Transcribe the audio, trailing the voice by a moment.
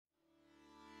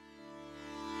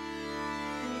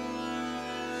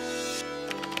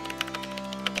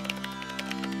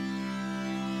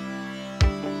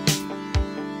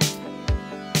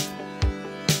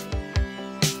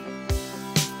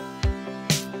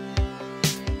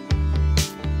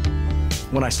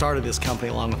When I started this company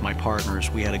along with my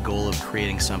partners, we had a goal of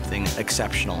creating something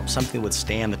exceptional, something that would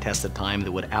stand the test of time,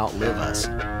 that would outlive us.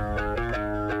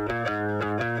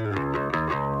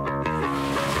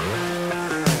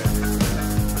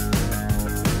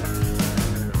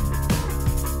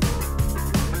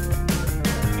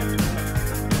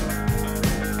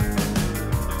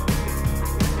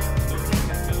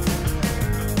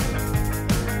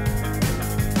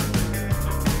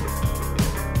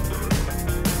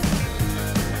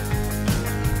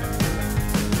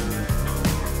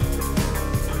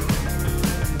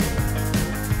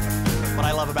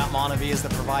 About MonaVie is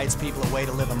that provides people a way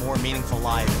to live a more meaningful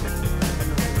life.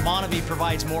 MonaVie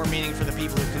provides more meaning for the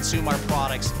people who consume our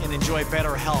products and enjoy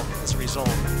better health as a result.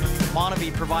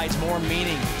 MonaVie provides more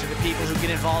meaning to the people who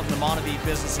get involved in the MonaVie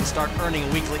business and start earning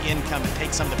a weekly income to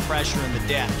take some of the pressure and the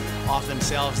debt off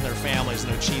themselves and their families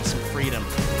and achieve some freedom.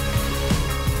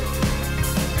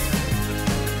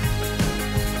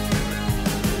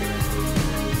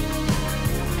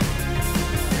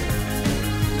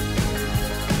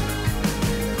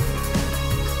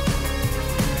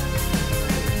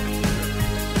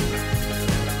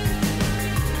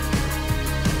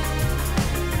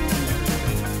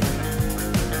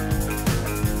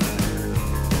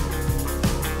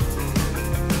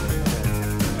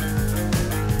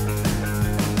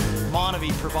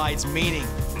 MonaVie provides meaning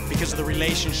because of the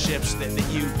relationships that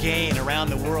you gain around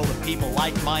the world of people,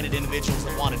 like-minded individuals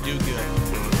that want to do good.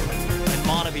 And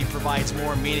MonaVie provides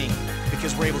more meaning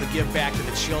because we're able to give back to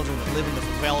the children that live in the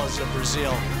favelas of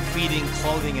Brazil, feeding,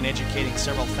 clothing, and educating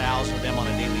several thousand of them on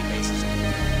a daily basis.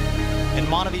 And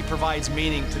MonaVie provides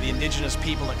meaning to the indigenous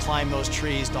people that climb those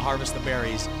trees to harvest the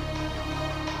berries.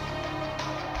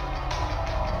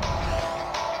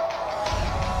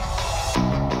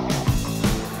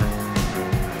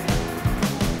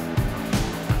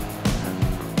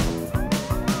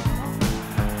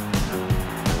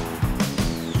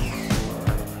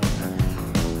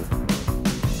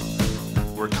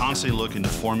 We're constantly looking to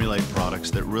formulate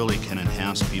products that really can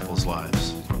enhance people's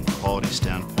lives from a quality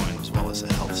standpoint as well as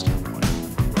a health standpoint.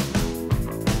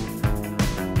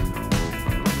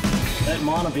 At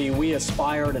MonaVie, we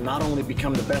aspire to not only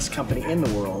become the best company in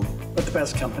the world, but the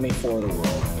best company for the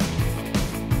world.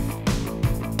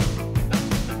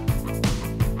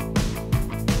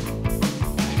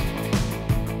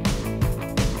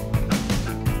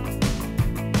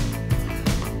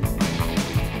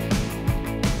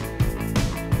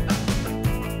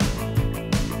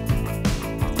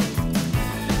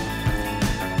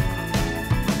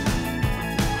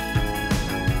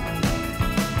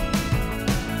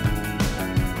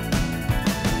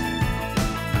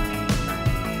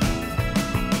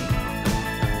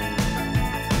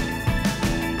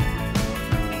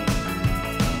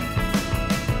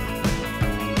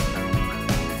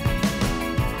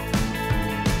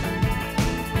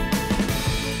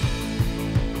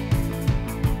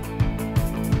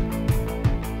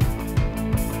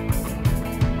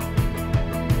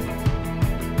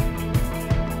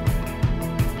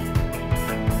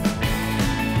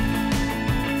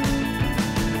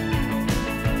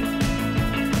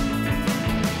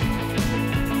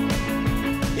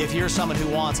 If you're someone who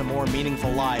wants a more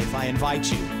meaningful life, I invite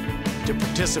you to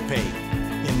participate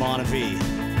in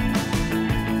MonaVie.